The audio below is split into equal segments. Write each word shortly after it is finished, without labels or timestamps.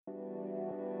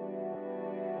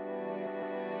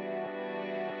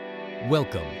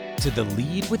Welcome to the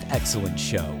Lead with Excellence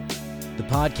show, the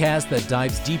podcast that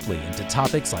dives deeply into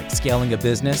topics like scaling a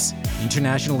business,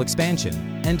 international expansion,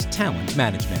 and talent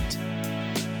management.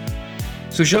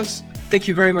 So Jos, thank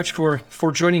you very much for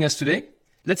joining us today.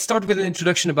 Let's start with an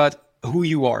introduction about who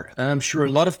you are. I'm sure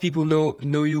a lot of people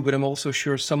know you, but I'm also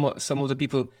sure some of the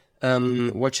people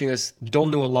watching us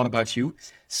don't know a lot about you.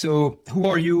 So who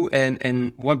are you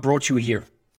and what brought you here?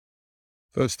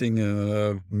 First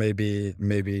thing,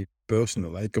 maybe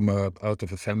personal. I come out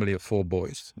of a family of 4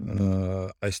 boys.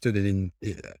 I studied in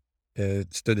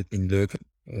Leuven,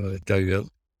 KUL.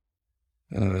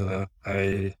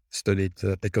 I studied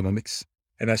economics,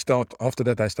 and after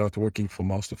that I started working for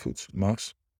Master Foods,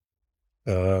 Mars,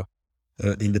 in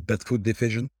the pet food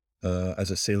division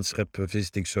as a sales rep,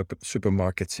 visiting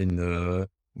supermarkets in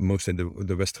mostly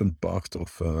the western part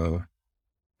of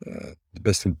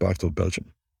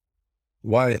Belgium.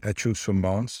 Why I choose for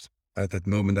Mars? At that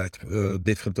moment, I had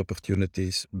different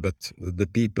opportunities, but the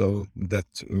people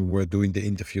that were doing the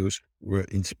interviews were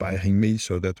inspiring me.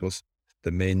 So that was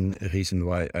the main reason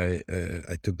why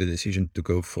I took the decision to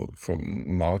go for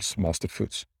Mars, Master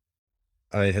Foods.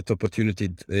 I had the opportunity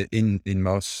in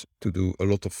Mars to do a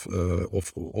lot of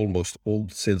almost all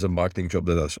sales and marketing jobs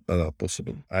that are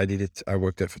possible. I did it. I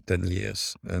worked there for 10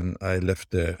 years, and I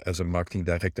left there as a marketing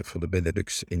director for the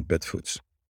Benelux in pet foods.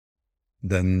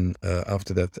 Then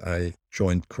after that, I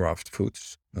joined Kraft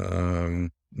Foods,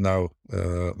 now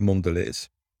Mondelez.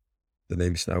 The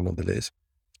name is now Mondelez.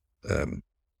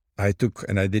 I did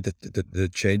the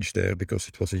change there because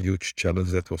it was a huge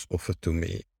challenge that was offered to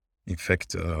me. In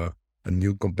fact, a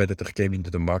new competitor came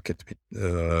into the market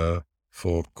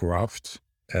for Kraft,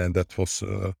 and that was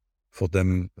for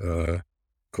them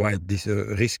quite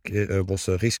risk. Was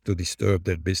a risk to disturb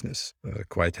their business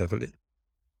quite heavily.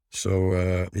 So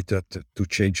it had to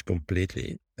change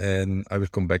completely, and I will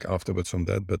come back afterwards on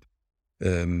that. But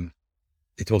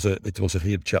it was a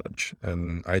real challenge,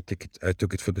 and I took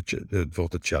it for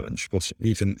the challenge. Because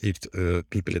even if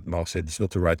people at Mars said it's not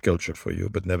the right culture for you,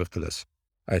 but nevertheless,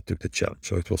 I took the challenge.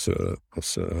 So it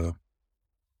was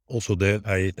also there.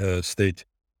 I stayed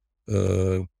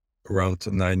around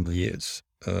 9 years.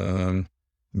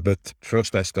 But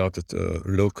first I started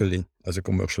locally as a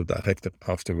commercial director.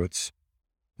 Afterwards,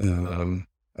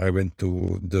 I went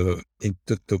to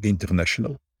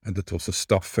international, and that was a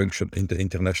staff function in the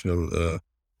international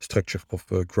structure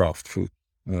of Kraft Food.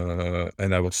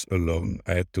 And I was alone.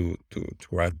 I had to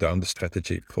write down the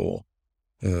strategy for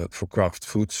Kraft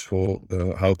Foods for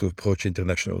how to approach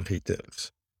international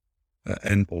retailers,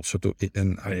 and also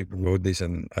and I wrote this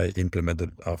and I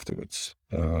implemented it afterwards.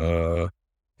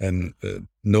 And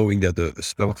knowing that the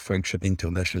staff function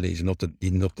internationally is not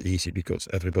easy, because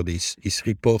everybody is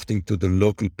reporting to the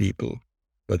local people,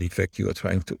 but in fact you are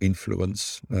trying to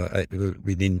influence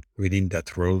within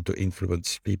that role to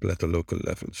influence people at the local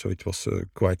level. So it was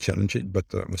quite challenging, but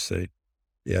I must say,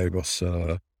 yeah, it was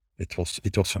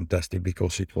fantastic,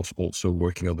 because it was also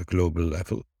working on a global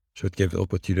level. So it gave the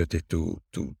opportunity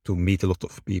to meet a lot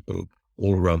of people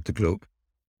all around the globe.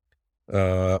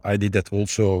 I did that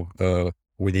also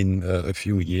within a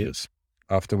few years.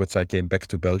 Afterwards, I came back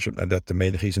to Belgium, and that the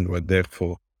main reason we're there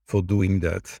for doing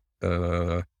that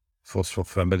was for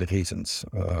family reasons.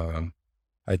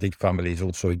 I think family is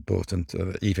also important,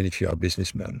 even if you are a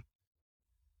businessman.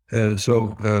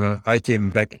 So I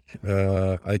came back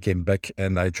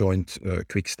and I joined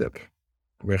Quickstep,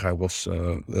 where I was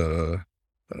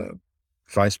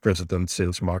vice president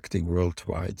sales marketing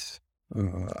worldwide.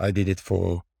 I did it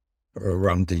for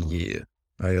around a year.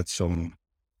 I had some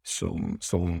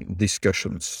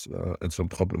discussions and some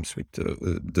problems with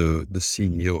the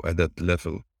CEO at that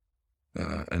level,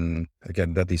 and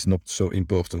again, that is not so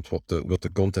important what the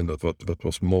content of what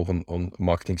was more on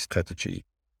marketing strategy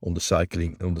on the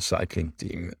cycling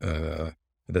team.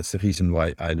 That's the reason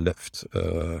why I left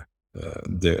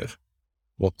there.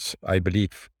 What I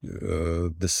believe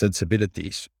the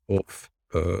sensibilities of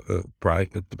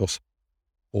private was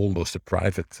almost a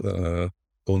private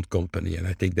owned company, and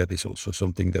I think that is also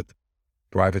something that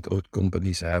private owned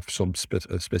companies have some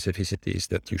specificities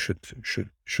that you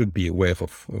should be aware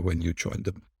of when you join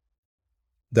them.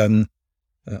 Then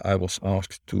I was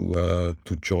asked to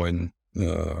join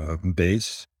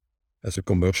Base as a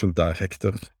commercial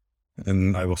director,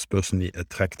 and I was personally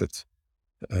attracted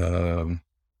to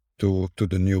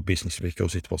the new business,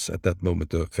 because it was at that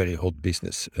moment a very hot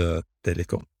business,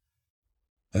 telecom.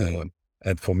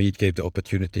 And for me, it gave the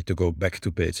opportunity to go back to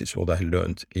basics, what I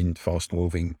learned in fast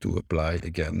moving, to apply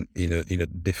again in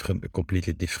a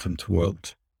completely different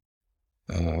world.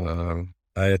 I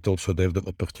had also there the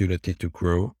opportunity to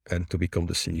grow and to become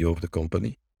the CEO of the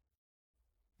company.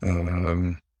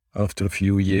 After a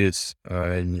few years,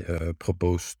 I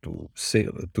proposed to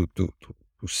sell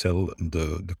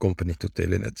the company to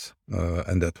Telenet,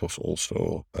 and that was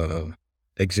also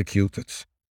executed.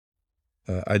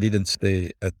 I didn't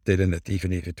stay at Telenet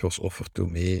even if it was offered to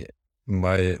me.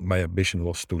 My ambition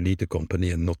was to lead the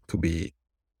company and not to be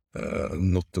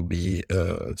the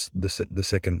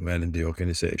second man in the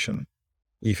organization,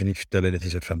 even if Telenet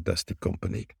is a fantastic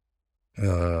company.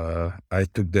 I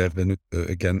took there then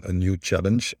again a new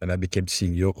challenge, and I became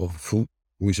CEO of VOO,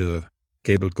 who is a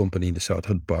cable company in the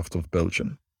southern part of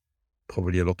Belgium.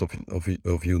 Probably a lot of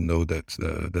you know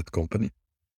that company.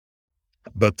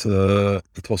 But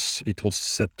it was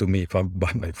said to me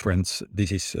by my friends,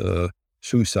 this is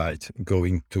suicide,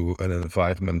 going to an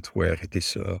environment where it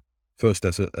is first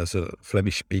as a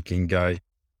Flemish speaking guy,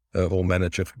 role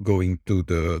manager, going to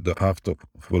the heart of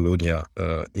Wallonia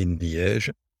in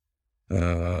Liège.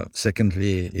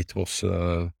 Secondly, it was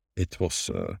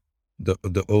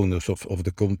the owners of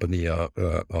the company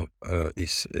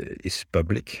is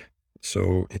public,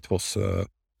 so it was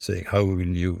saying, how will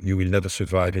you will never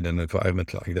survive in an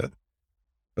environment like that.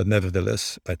 But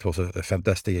nevertheless, it was a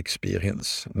fantastic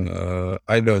experience.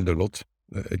 I learned a lot.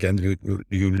 Again,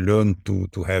 you learn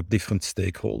to have different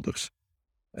stakeholders,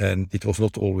 and it was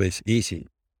not always easy.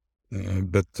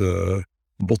 But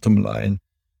bottom line,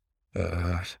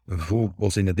 VOO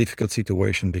was in a difficult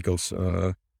situation because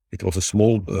it was a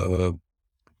small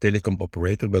telecom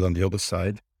operator, but on the other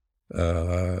side,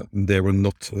 they were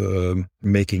not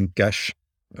making cash.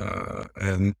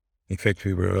 And in fact,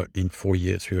 in 4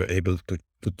 years, we were able to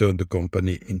turn the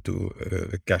company into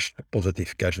a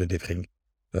positive cash delivering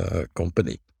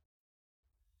company.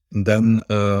 And then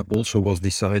also was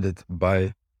decided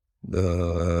by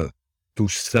to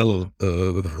sell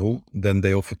VOO. Then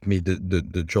they offered me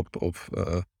the job of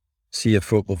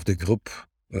CFO of the group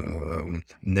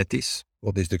Netis.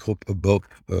 What is the group above?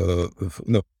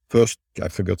 No, first I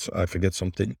forget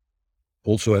something.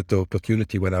 Also, at the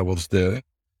opportunity when I was there,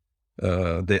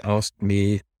 they asked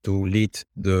me to lead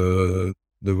the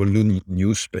Walloon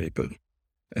newspaper,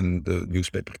 and the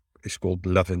newspaper is called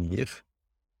L'Avenir.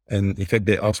 And in fact,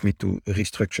 they asked me to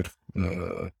restructure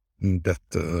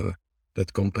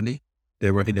that company.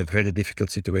 They were in a very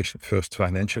difficult situation, first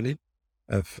financially,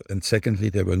 and secondly,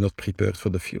 they were not prepared for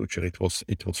the future. It was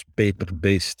paper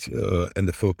based, and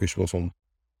the focus was on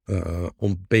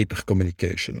paper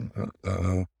communication,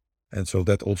 and so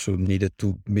that also needed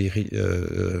to be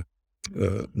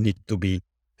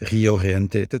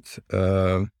reorientated.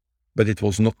 But it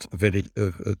was not very.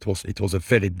 It was a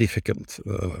very difficult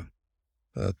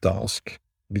task,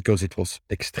 because it was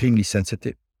extremely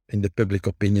sensitive in the public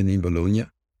opinion in Wallonia.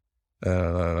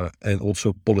 And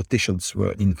also politicians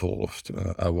were involved.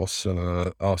 I was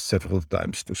asked several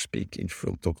times to speak in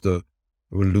front of the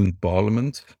Walloon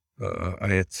Parliament. I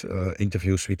had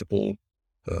interviews with all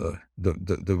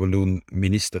the Walloon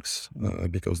ministers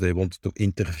because they wanted to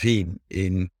intervene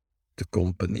in the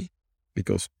company.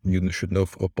 Because you should know,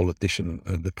 for a politician,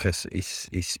 the press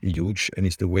is huge, and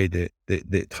is the way they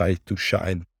try to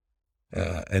shine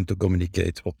and to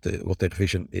communicate what their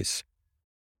vision is.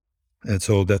 And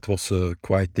so that was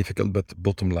quite difficult. But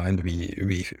bottom line, we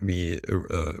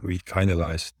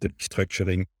finalized the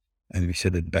restructuring, and we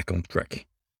set it back on track.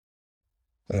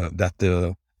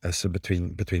 That as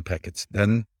between brackets.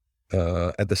 Then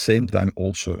at the same time,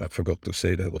 also I forgot to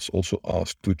say that I was also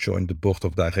asked to join the board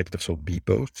of directors of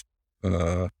Bpost.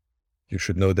 You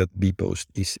should know that Bpost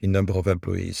is, in number of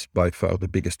employees, by far the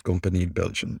biggest company in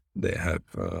Belgium. They have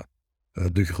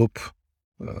the group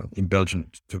in Belgium,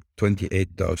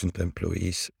 28,000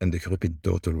 employees, and the group in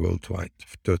total worldwide,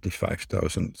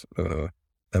 35,000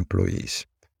 employees.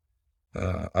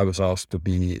 I was asked to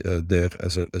be there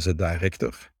as a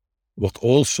director. What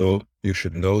also you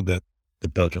should know, that the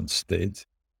Belgian state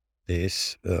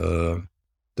is the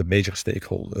major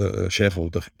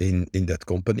shareholder in that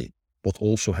company, but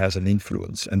also has an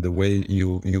influence, and the way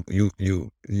you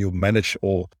manage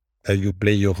or you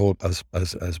play your role as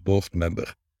board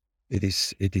member, it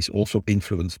is also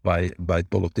influenced by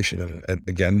politicians. And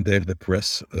again, there the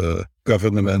press,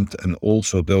 government, and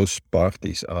also those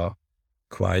parties are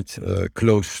quite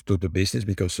close to the business,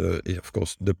 because of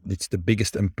course it's the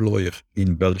biggest employer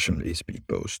in Belgium is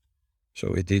Bpost.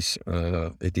 So it is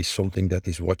something that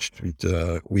is watched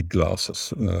with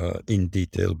glasses in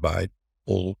detail by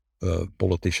all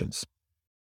politicians.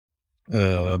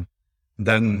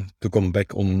 Then to come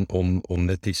back on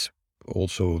Netis,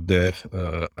 also there,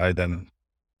 I then,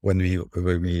 when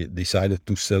we decided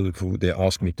to sell VOO, they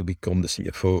asked me to become the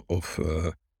CFO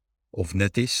of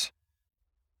Netis,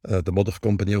 the mother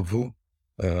company of VOO.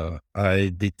 I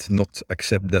did not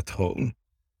accept that role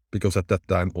because at that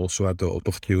time also had the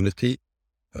opportunity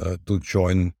to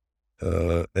join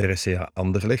RSC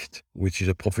Anderlecht, which is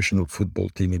a professional football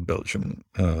team in Belgium,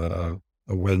 a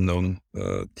well-known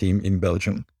team in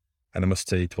Belgium. And I must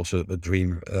say it was a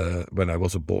dream when I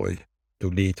was a boy to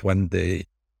lead one day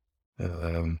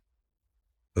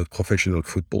a professional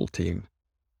football team.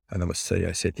 And I must say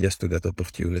I said yes to that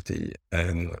opportunity,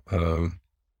 and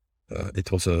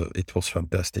it was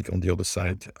fantastic. On the other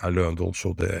side, I learned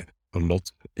also there a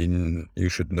lot. You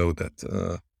should know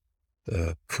that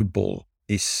football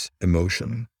is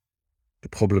emotion. The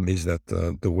problem is that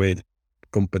the way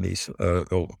companies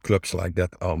or clubs like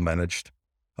that are managed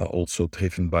are also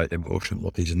driven by emotion,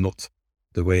 what is not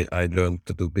the way I learned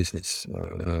to do business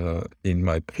in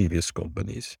my previous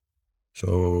companies.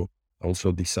 So I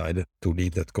also decided to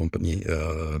leave that company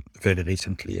very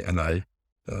recently, and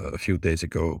a few days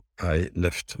ago, I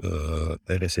left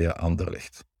RSC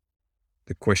Anderlecht.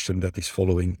 The question that is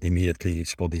following immediately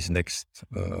is what is next.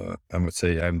 I would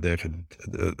say I'm there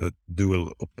a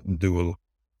dual.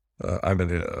 I'm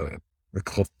in a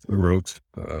crossroad.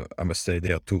 I must say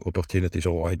there are two opportunities,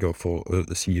 or I go for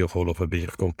the CEO role of a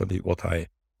bigger company,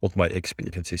 what my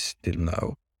experience is till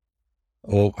now,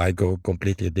 or I go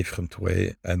completely a different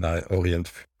way and I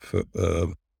orient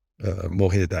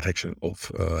more in the direction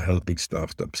of helping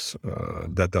startups.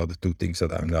 That are the two things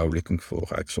that I'm now looking for.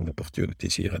 I have some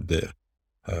opportunities here and there.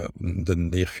 The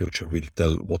near future will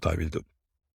tell what I will do.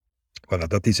 Well,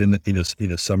 that is in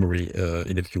a summary,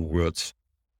 in a few words,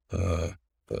 the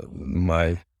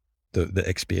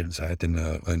experience I had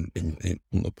on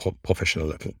a professional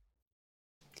level.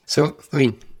 So, I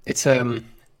mean, it's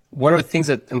one of the things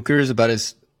that I'm curious about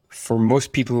is, for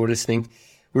most people who are listening,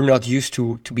 we're not used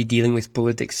to be dealing with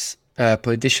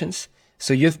politicians.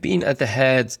 So you've been at the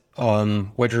head,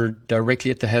 whether directly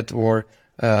at the head or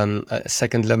a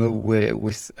second level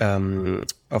with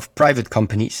of private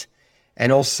companies,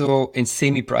 and also in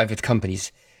semi-private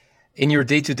companies. In your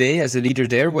day-to-day as a leader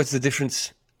there, what's the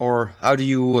difference? Or how do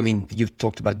you, I mean, you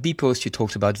talked about Bpost, you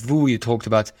talked about VOO, you talked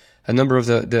about a number of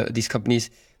these companies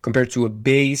compared to a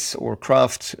base or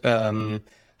craft. What's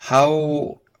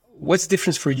the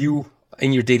difference for you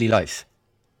in your daily life?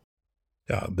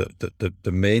 Yeah,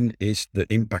 the main is the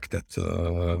impact that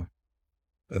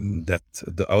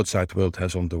the outside world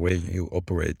has on the way you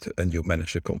operate and you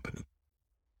manage a company.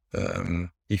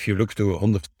 If you look to a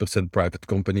 100% private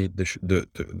company,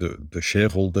 the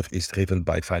shareholder is driven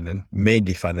by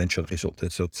mainly financial results.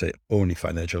 Let's not say only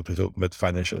financial results, but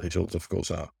financial results, of course,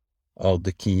 are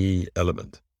the key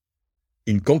element.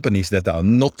 In companies that are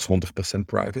not 100%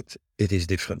 private, it is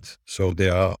different. So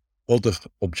there are other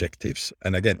objectives.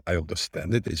 And again, I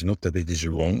understand it. It's not that it is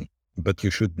wrong, but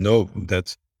you should know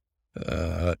that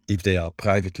if they are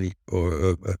privately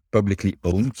or publicly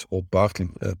owned or partly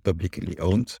publicly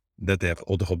owned, that they have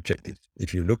other objectives.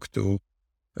 If you look to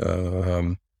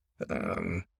VOO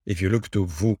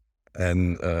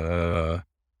and the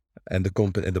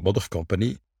company and the mother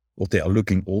company, what they are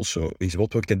looking also is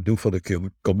what we can do for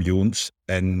the communes,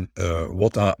 and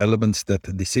what are elements that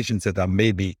decisions that are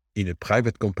maybe in a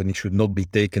private company should not be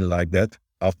taken like that,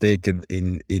 are taken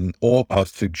in or are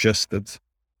suggested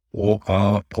or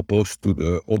are proposed to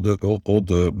the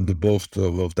board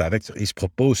of directors is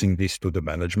proposing this to the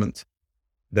management.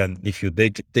 Then if you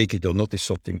take it or not is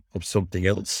something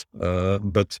else.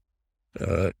 But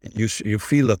you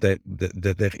feel that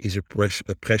there is a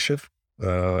pressure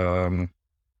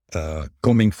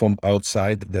coming from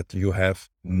outside that you have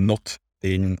not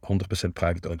in 100%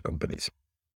 private owned companies.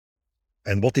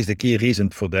 And what is the key reason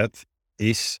for that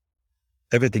is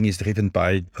everything is driven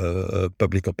by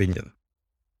public opinion.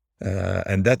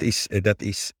 And that is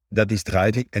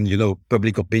driving, and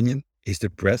public opinion is the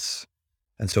press.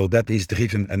 And so that is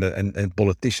driven, and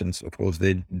politicians, of course,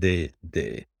 they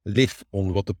live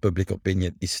on what the public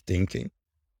opinion is thinking.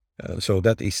 So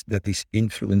that is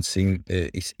influencing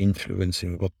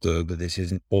what the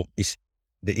decision, or is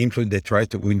the influence they try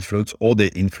to influence, or they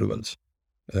influence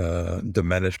the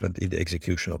management in the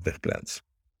execution of their plans.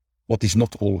 What is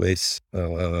not always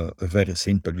very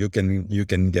simple. You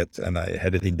can get, and I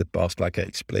had it in the past, like I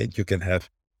explained, you can have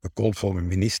a call from a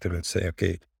minister and say,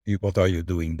 okay, what are you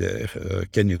doing there?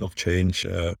 Can you not change?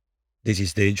 This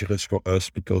is dangerous for us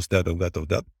because that or that or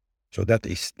that. So that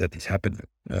is happening.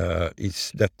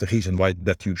 Is that the reason why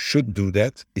that you should do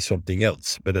that is something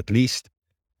else, but at least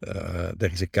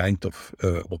there is a kind of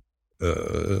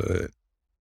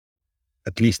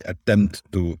at least attempt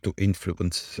to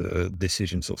influence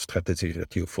decisions or strategies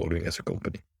that you're following as a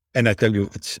company. And I tell you,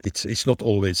 it's not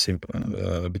always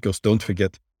simple because don't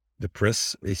forget the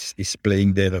press is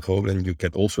playing there a role, and you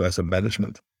can also as a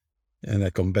management. And I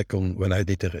come back on when I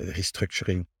did a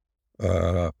restructuring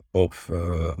of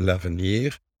 11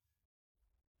 years.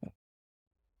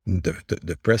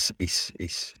 The press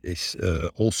is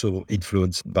also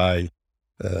influenced by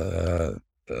a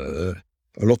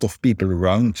lot of people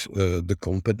around the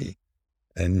company,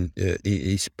 and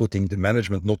is putting the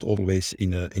management not always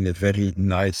in a very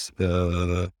nice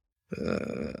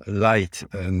light,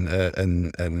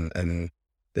 and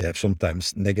they have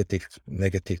sometimes negative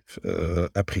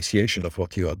appreciation of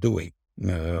what you are doing,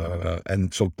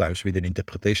 and sometimes with an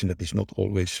interpretation that is not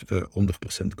always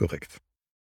 100% correct.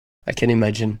 I can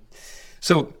imagine.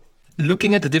 So,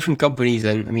 looking at the different companies,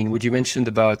 and I mean, what you mentioned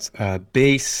about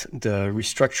Base, the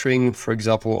restructuring, for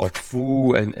example, of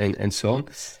VU and so on.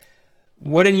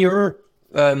 What, in your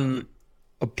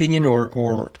opinion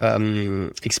or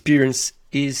experience,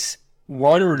 is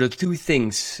one or the two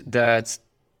things that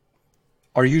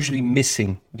are usually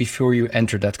missing before you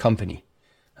enter that company?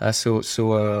 So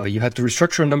you had to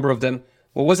restructure a number of them.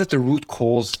 What was at the root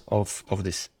cause of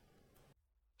this?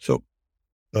 So,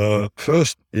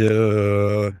 first,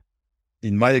 in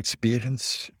my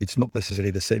experience, it's not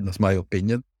necessarily the same as my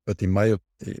opinion, but in my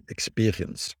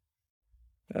experience,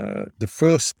 the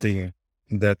first thing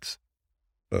that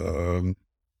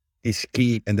is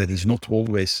key and that is not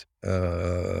always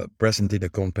present in a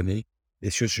company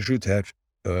is you should have,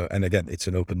 and again, it's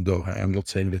an open door. I'm not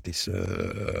saying that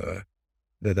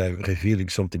that I'm revealing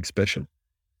something special,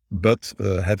 but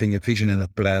having a vision and a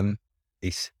plan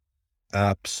is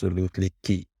absolutely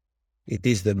key. It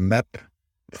is the map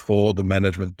for the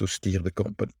management to steer the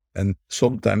company. And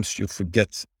sometimes you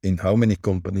forget in how many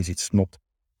companies it's not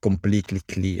completely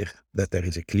clear that there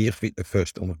is a clear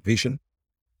first on a vision,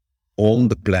 on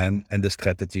the plan and the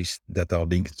strategies that are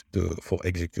linked for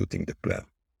executing the plan.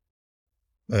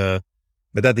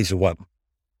 But that is one.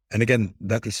 And again,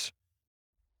 that is,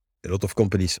 a lot of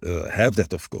companies have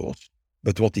that, of course,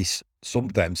 but what is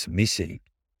sometimes missing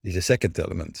is a second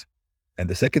element. And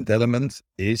the second element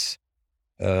is,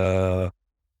 even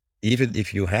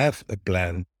if you have a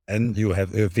plan and you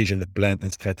have a vision, a plan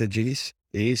and strategies,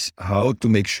 is how to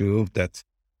make sure that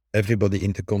everybody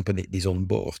in the company is on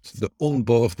board. The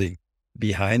onboarding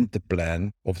behind the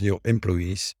plan of your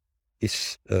employees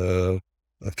is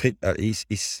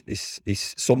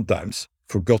sometimes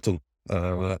forgotten,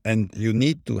 and you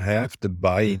need to have the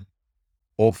buy-in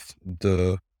of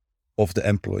the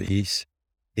employees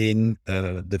in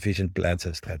the vision, plans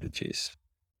and strategies.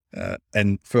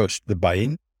 And first, the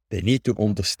buy-in, they need to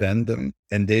understand them,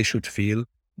 and they should feel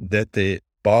that they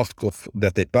part of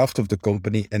the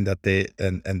company, and that they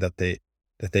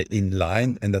in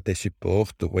line, and that they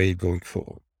support the way going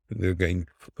forward with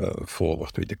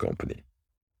the company.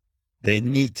 They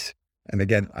need, and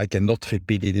again, I cannot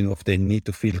repeat it enough, they need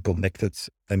to feel connected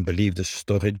and believe the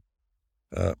story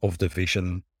of the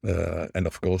vision, and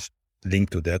of course, link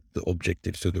to that the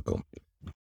objectives to the company.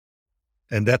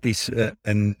 And that is,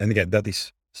 and again, that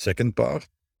is second part.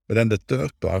 But then the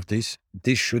third part is,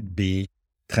 this should be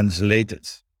translated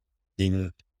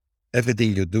in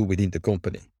everything you do within the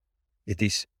company.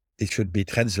 It should be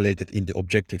translated in the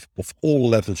objective of all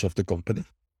levels of the company.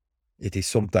 It is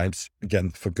sometimes,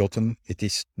 again, forgotten.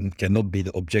 Cannot be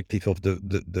the objective of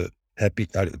the happy,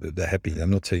 I'm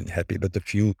not saying happy, but the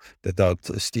few that are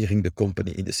steering the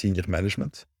company in the senior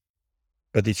management.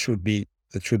 But it should be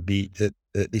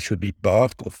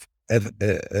part of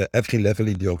every level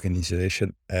in the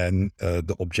organization, and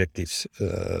the objectives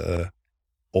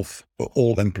of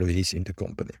all employees in the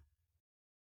company.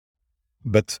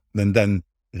 But then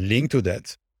linked to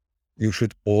that, you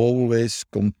should always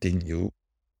continue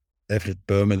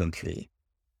permanently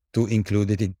to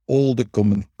include it in all the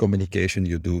communication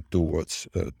you do towards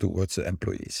the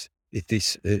employees.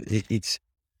 It's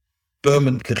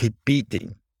permanent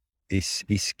repeating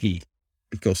is key,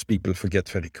 because people forget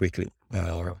very quickly.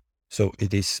 So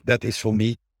that is for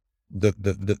me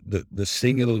the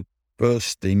single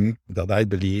first thing that I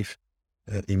believe,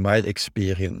 in my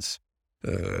experience,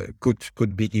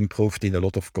 could be improved in a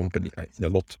lot of companies.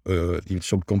 In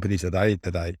some companies that I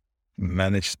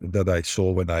managed, that I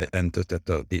saw when I entered,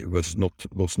 that it was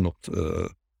not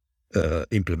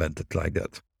implemented like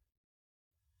that.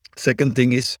 Second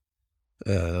thing is,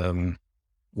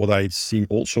 what I see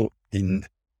also in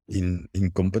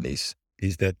companies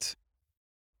is that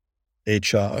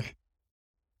HR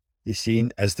is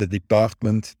seen as the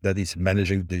department that is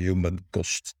managing the human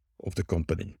cost of the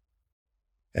company.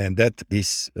 And that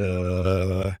is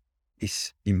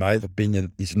in my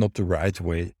opinion, is not the right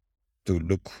way to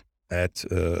look at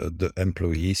the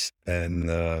employees.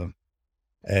 And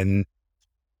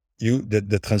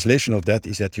the translation of that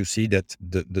is that you see that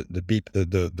the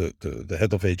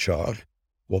head of HR,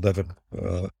 whatever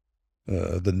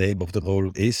the name of the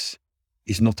role is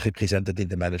not represented in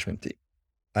the management team.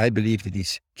 I believe it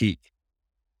is key.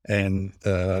 And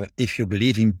if you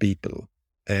believe in people,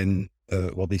 and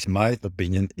what is my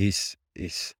opinion is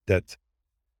that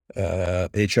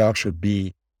HR should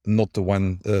be not the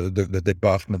one, the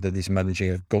department that is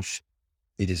managing a cost.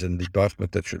 It is a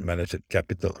department that should manage the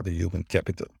capital, the human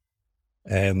capital.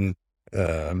 And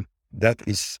that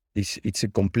it's a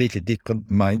completely different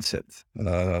mindset.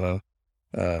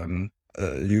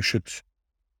 You should,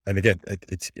 and again,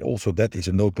 it's also that is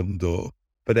an open door,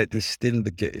 but that is still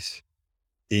the case.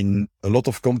 In a lot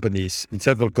of companies, in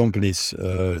several companies,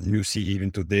 you see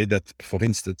even today that, for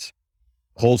instance,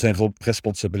 roles and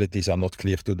responsibilities are not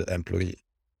clear to the employee.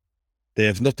 They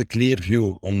have not a clear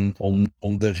view on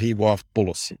the reward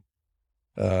policy.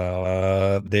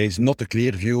 There is not a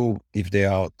clear view if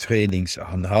there are trainings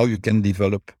on how you can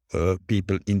develop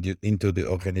people into the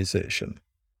organization.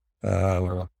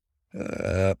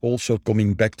 Also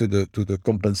coming back to the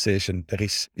compensation,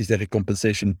 is there a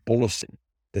compensation policy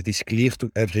that is clear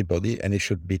to everybody, and it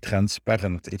should be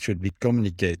transparent. It should be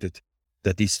communicated,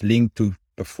 that is linked to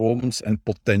performance and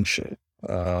potential.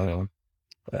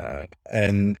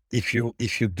 And if you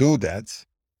do that,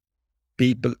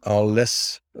 people are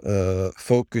less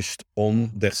focused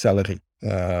on their salary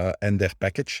and their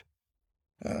package.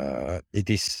 It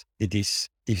is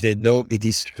if they know it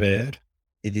is fair.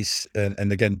 It is,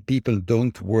 and again, people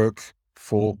don't work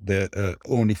for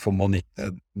only for money.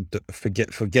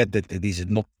 Forget that it is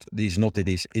not.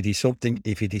 It is something.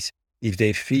 If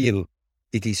they feel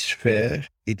it is fair,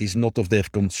 it is not of their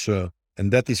concern,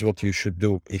 and that is what you should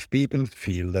do. If people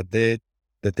feel that they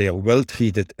are well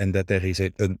treated and that there is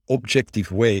an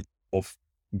objective way of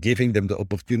giving them the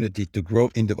opportunity to grow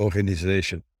in the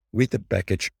organization with a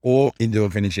package, or in the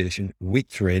organization with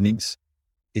trainings,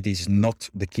 it is not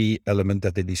the key element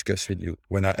that they discuss with you.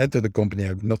 When I enter the company,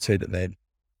 I would not say the name.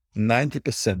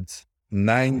 90%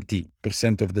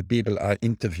 of the people I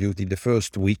interviewed in the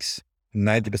first weeks,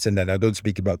 90%, and I don't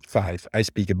speak about 5, I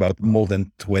speak about more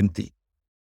than 20.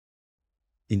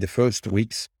 In the first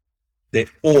weeks, they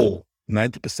all,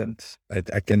 90%,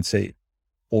 I can say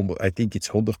almost, I think it's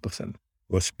 100%,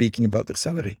 were speaking about their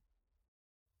salary.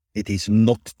 It is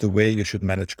not the way you should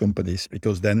manage companies,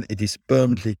 because then it is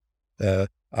permanently,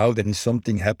 how there is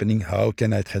something happening, how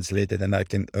can I translate it and I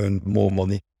can earn more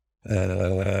money,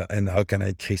 and how can I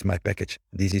increase my package?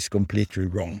 This is completely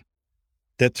wrong.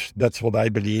 That's what I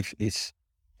believe is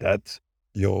that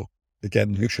you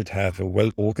should have a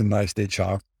well-organized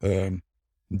HR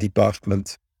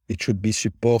department. It should be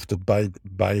supported by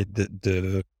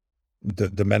the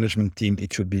management team.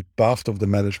 It should be part of the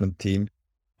management team.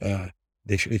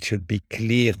 It should be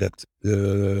clear that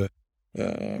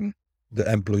the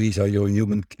employees are your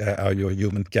human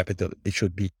capital. It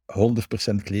should be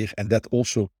 100% clear, and that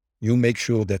also you make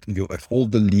sure that you have all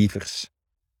the levers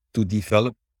to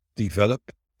develop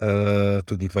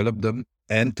them,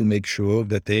 and to make sure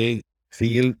that they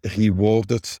feel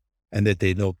rewarded and that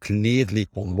they know clearly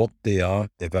on what they are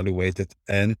evaluated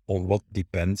and on what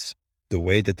depends the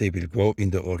way that they will grow in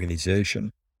the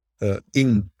organization,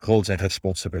 in roles and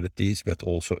responsibilities, but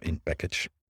also in package.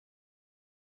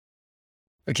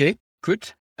 Okay,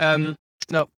 good.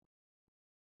 Now,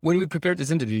 when we prepared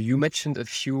this interview, you mentioned a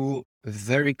few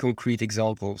very concrete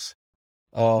examples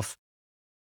of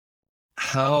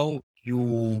how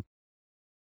you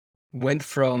went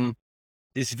from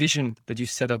this vision that you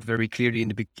set up very clearly in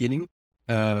the beginning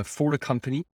for the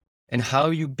company, and how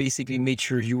you basically made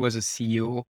sure you as a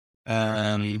CEO,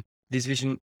 this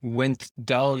vision went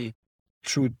down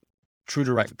through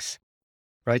the ranks,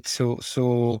 right?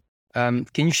 So can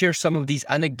you share some of these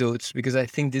anecdotes? Because I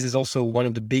think this is also one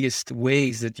of the biggest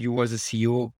ways that you as a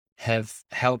CEO have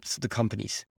helped the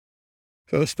companies.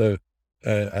 First,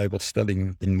 I was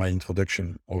telling in my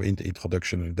introduction, or in the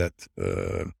introduction, that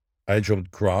I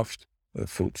joined Kraft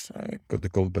Foods, the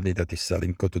company that is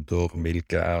selling Côte d'Or,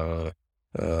 Milka,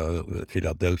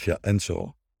 Philadelphia, and so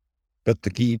on. But the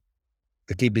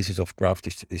key business of Kraft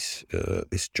is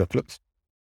chocolate.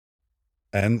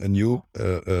 And a new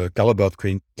Callebaut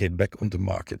cream came back on the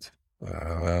market,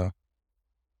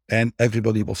 and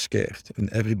everybody was scared, and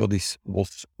everybody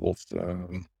was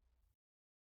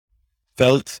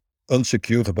felt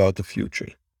insecure about the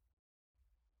future.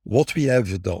 What we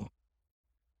have done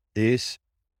is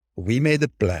we made a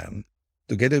plan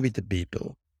together with the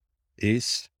people.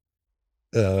 Is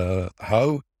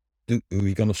how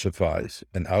we're gonna survive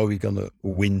and how we're gonna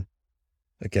win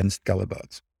against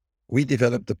Callebaut. We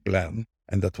developed a plan,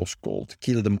 and that was called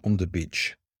Kill Them on the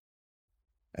Beach.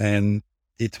 And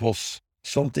it was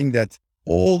something that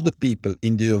all the people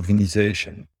in the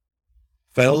organization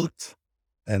felt,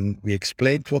 and we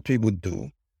explained what we would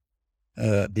do.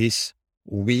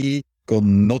 We could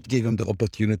not give them the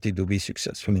opportunity to be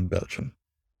successful in Belgium.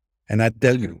 And I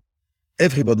tell you,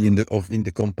 everybody in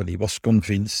the company was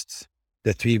convinced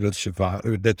that we will survive,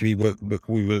 that we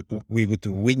would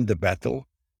win the battle,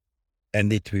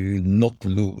 and that we will not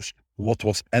lose what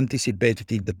was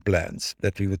anticipated in the plans,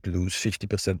 that we would lose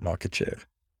 50% market share.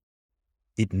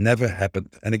 It never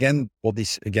happened. And again,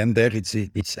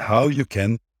 it's how you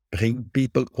can bring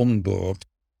people on board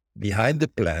behind the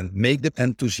plan, make them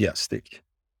enthusiastic,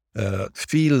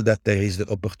 feel that there is the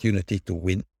opportunity to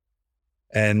win.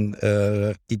 And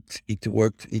it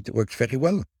worked very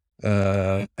well.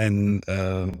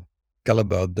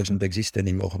 Callebaut doesn't exist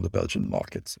anymore on the Belgian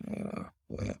market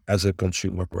as a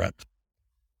consumer brand.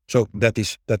 So that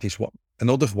is one.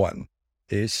 Another one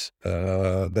is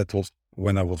that was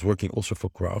when I was working also for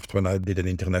Kraft, when I did an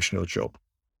international job.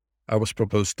 I was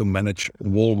proposed to manage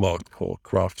Walmart for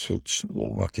Kraft Foods.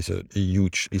 Walmart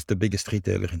is the biggest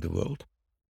retailer in the world.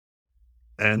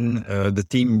 And the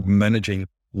team managing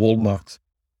Walmart,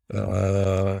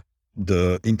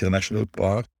 the international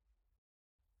part,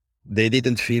 they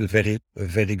didn't feel very,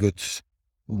 very good.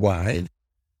 Why?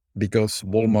 Because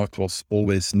Walmart was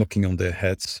always knocking on their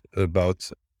heads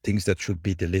about things that should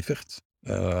be delivered,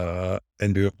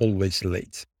 and we were always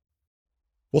late.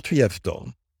 What we have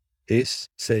done is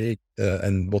say,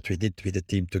 and what we did with the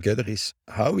team together is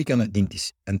how we can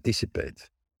anticipate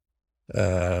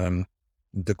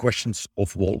the questions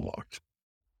of Walmart.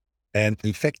 And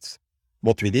in fact,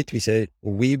 what we did, we say,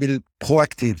 we will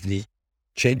proactively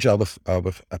change our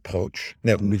approach.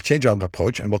 Now, we'll change our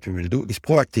approach, and what we will do is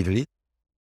proactively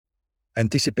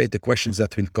anticipate the questions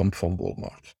that will come from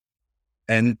Walmart.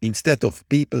 And instead of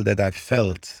people that I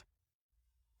felt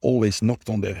always knocked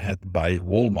on their head by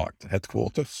Walmart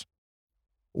headquarters,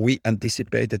 we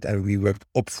anticipated and we worked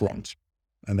upfront.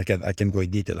 And again, I can go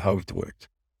in detail how it worked.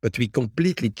 But we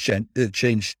completely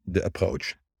changed the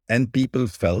approach. And people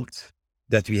felt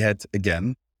that we had,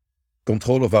 again,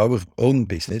 control of our own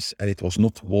business, and it was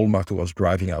not Walmart who was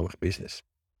driving our business.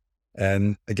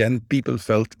 And again, people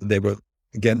felt they were,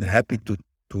 again, happy to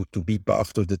be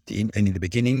part of the team. And in the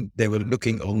beginning, they were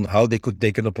looking on how they could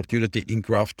take an opportunity in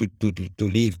Kraft to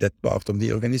leave that part of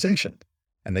the organization.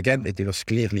 And again, it was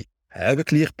clearly, have a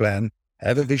clear plan,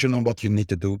 have a vision on what you need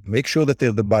to do, make sure that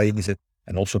the buy-in is it,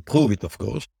 and also prove it, of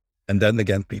course. And then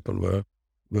again, people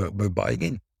were buying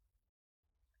in.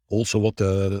 Also,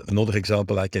 another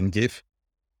example I can give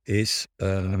is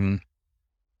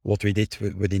what we did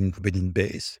within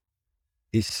Base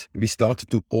is we started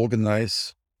to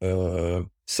organize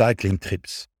cycling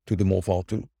trips to the Mont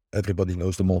Ventoux. Everybody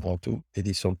knows the Mont Ventoux. It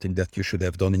is something that you should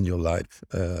have done in your life.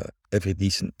 Every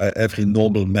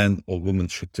normal man or woman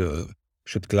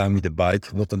should climb with a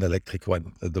bike, not an electric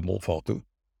one, the Mont Ventoux.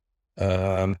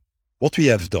 What we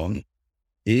have done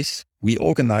is we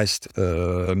organized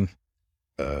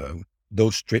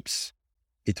those trips.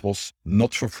 It was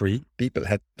not for free. People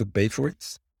had to pay for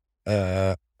it,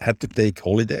 had to take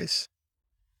holidays.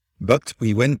 But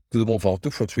we went to the Mont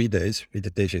Ventoux for 3 days with the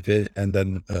TGV, and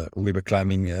then we were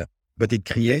climbing. But it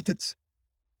created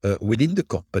within the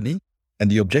company, and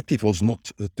the objective was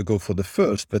not to go for the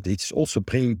first, but it's also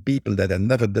bringing people that had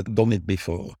never done it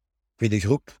before with a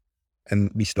group.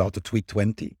 And we started with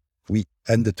 20. We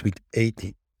ended with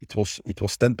 80. It was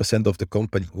 10% of the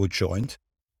company who joined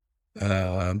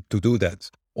to do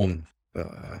that on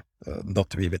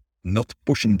not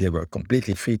pushing. They were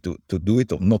completely free to do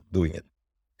it or not doing it.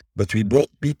 But we brought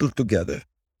people together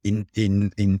in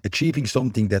achieving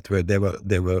something that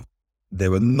they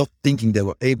were not thinking they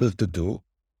were able to do,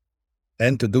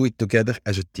 and to do it together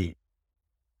as a team.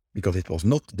 Because it was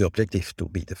not the objective to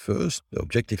be the first, the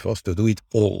objective was to do it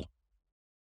all.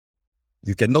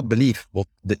 You cannot believe what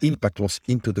the impact was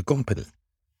into the company.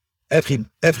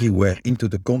 Everywhere into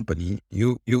the company,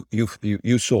 you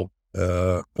saw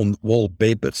on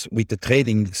wallpapers with the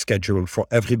trading schedule for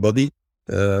everybody.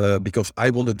 Because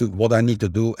I wanted to do what I need to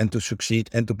do, and to succeed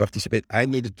and to participate, I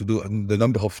needed to do the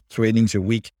number of trainings a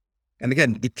week. And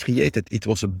again, it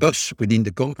was a buzz within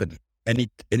the company, and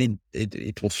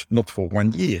it was not for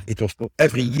 1 year, it was for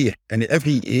every year. And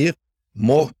every year,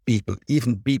 more people,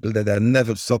 even people that had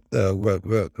never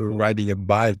were riding a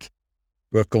bike,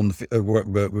 we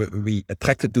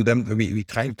attracted to them. We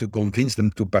tried to convince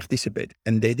them to participate,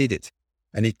 and they did it.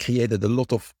 And it created a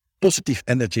lot of positive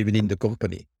energy within the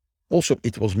company. Also,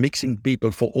 it was mixing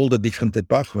people for all the different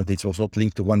departments. It was not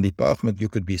linked to one department. You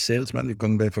could be a salesman, you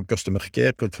could be from customer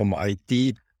care, could from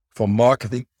IT, from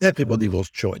marketing. Everybody was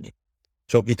joining.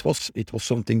 So it was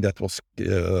something that was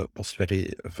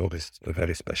very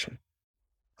special.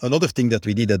 Another thing that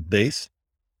we did at Base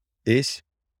is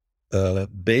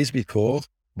Base before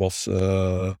was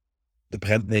the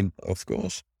brand name, of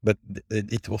course, but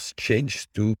it was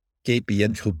changed to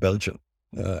KPN Group Belgium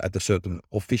at a certain,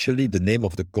 officially the name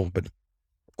of the company.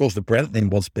 Of course, the brand name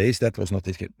was Base, that was not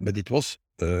it, but it was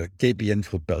KPN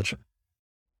Group Belgium.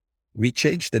 We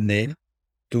changed the name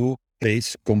to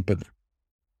Base Company.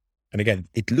 And again,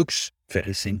 it looks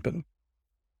very simple,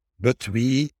 but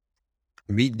we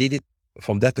did it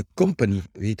from that a company.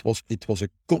 It was a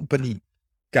company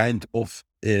kind of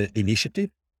initiative,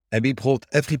 and we brought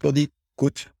everybody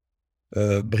could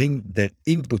bring their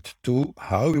input to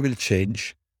how we will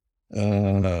change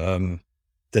the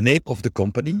name of the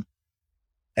company.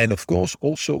 And of course,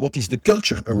 also what is the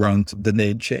culture around the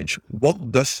name change?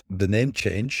 What does the name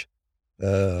change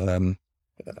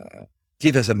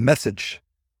give as a message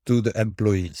to the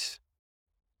employees?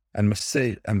 I must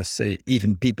say,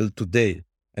 even people today,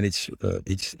 and it's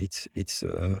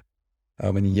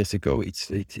how many years ago?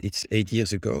 It's 8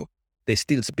 years ago. They're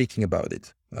still speaking about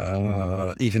it.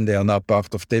 Even they are now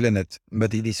part of Telenet,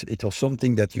 but it was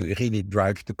something that you really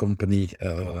drive the company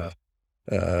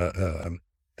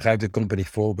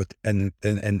forward. And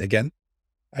again,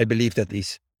 I believe that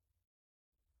is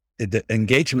the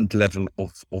engagement level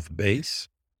of Base,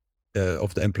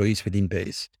 of the employees within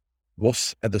Base,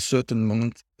 was at a certain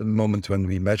moment when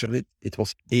we measured it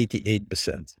was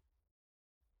 88%.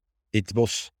 It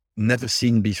was never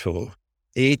seen before.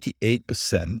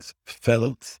 88%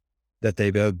 felt that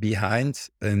they were behind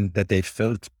and that they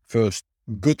felt first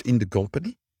good in the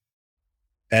company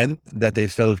and that they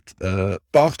felt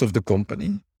part of the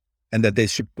company and that they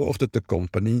supported the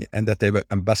company and that they were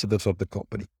ambassadors of the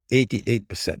company.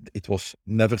 88%. It was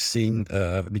never seen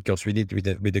because we did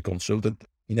with the consultant.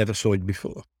 We never saw it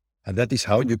before. And that is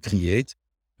how you create,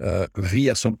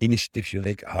 via some initiatives you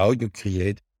make, how you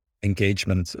create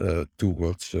engagement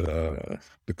towards the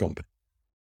company.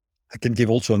 I can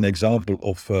give also an example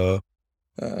of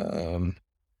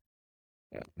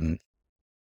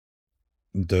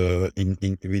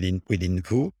within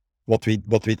VOO. What we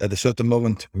at a certain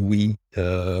moment we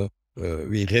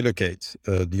relocate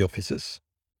the offices,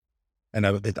 and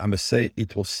I must say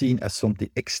it was seen as something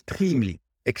extremely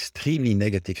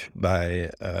negative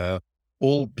by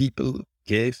all people.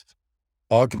 Gave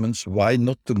arguments why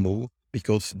not to move,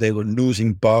 because they were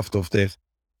losing part of their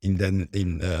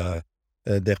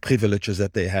privileges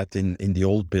that they had in the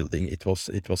old building. It was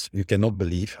you cannot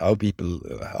believe how people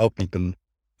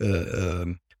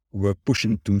were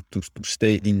pushing to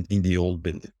stay in the old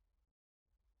building.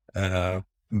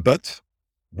 But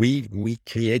we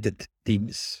created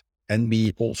teams, and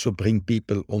we also bring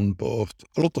people on board.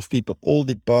 A lot of people, all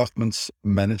departments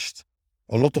managed,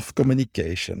 a lot of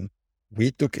communication.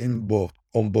 We took on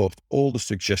board all the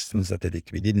suggestions that they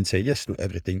did. We didn't say yes to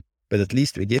everything, but at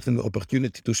least we gave them the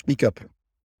opportunity to speak up.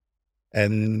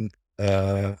 And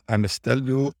I must tell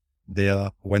you,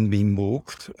 when we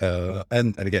moved,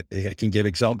 and again, I can give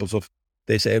examples of,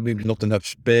 they say we have not enough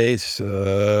space,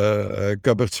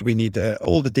 cupboards, we need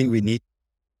all the things we need.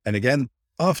 And again,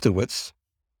 afterwards,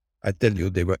 I tell you,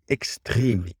 they were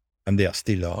extremely, and they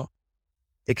still are,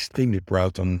 extremely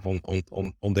proud on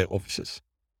their offices.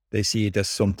 They see it as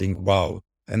something wow.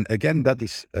 And again, that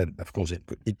is, of course,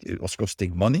 it was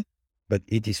costing money, but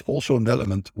it is also an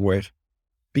element where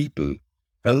people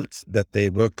felt that they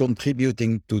were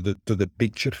contributing to the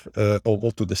picture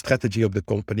or to the strategy of the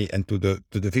company and to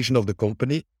the vision of the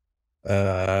company.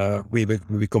 We were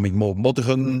becoming more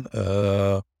modern.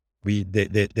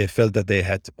 They felt that they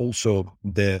had also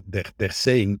their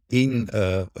saying in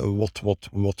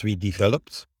what we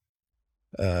developed.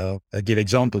 I give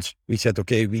examples. We said,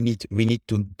 okay, we need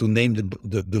to name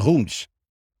the rooms,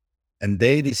 and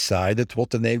they decided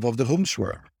what the name of the rooms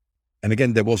were. And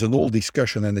again, there was an old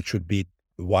discussion, and it should be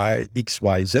X,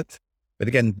 Y, Z. But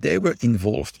again, they were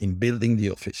involved in building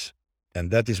the office,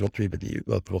 and that is what we believe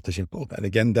what is important. And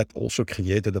again, that also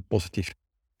created a positive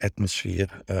atmosphere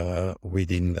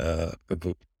within the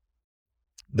group.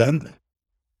 Then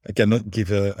I cannot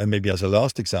give and maybe as a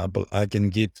last example, I can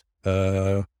give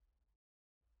an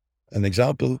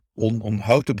example on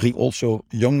how to bring also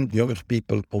younger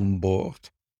people on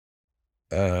board.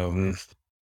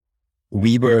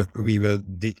 We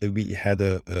had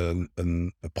a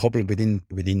problem within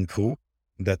VOO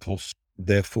that was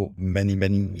there for many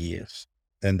years,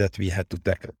 and that we had to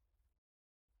tackle.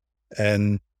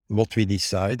 And what we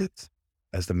decided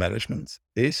as the management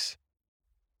is,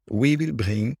 we will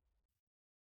bring,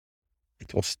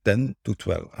 it was 10 to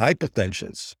 12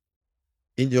 hypertensions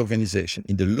in the organization,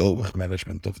 in the lower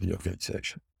management of the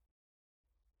organization,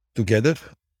 together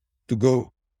to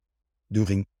go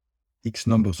during X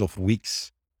numbers of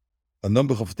weeks, a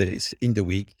number of days in the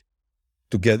week,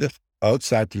 together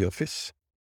outside the office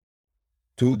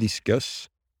to discuss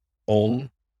on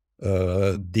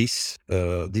this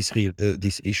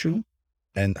issue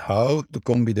and how to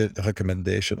come with a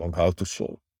recommendation on how to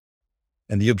solve.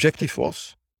 And the objective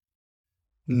was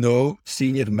no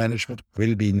senior management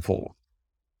will be involved.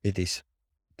 It is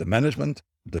the management,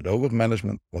 the lower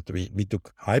management, what we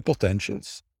took high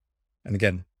potentials. And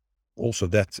again, also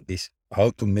that is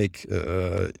how to make,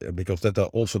 because that are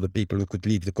also the people who could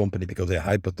leave the company because they are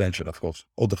high potential. Of course,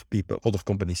 other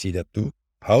companies see that too,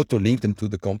 how to link them to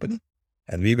the company.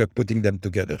 And we were putting them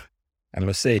together and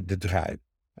we say the drive.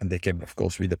 And they came, of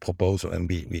course, with a proposal and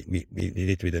we did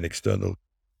it with an external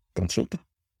consultant.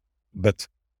 But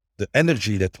the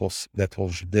energy that was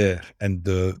there and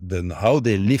the how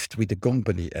they lived with the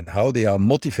company and how they are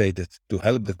motivated to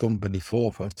help the company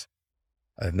forward,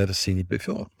 I've never seen it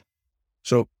before.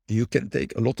 So you can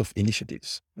take a lot of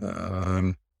initiatives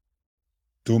to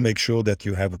make sure that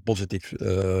you have a positive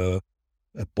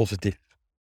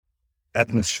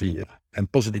atmosphere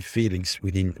and positive feelings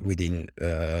within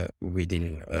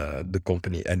the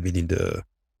company and within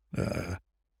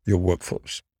your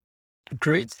workforce.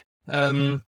 Great.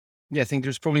 I think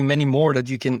there's probably many more that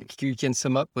you can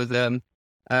sum up with.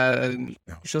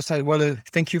 Jos, I want to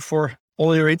thank you for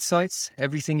all your insights,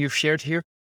 everything you've shared here.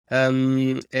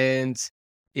 And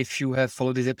if you have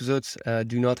followed these episodes,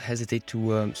 do not hesitate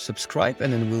to subscribe,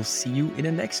 and then we'll see you in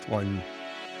the next one.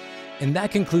 And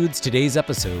that concludes today's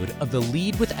episode of the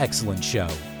Lead with Excellence show.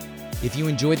 If you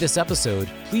enjoyed this episode,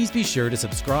 please be sure to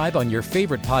subscribe on your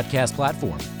favorite podcast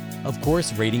platform. Of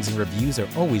course, ratings and reviews are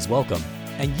always welcome,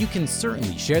 and you can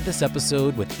certainly share this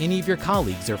episode with any of your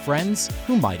colleagues or friends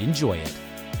who might enjoy it.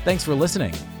 Thanks for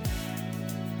listening.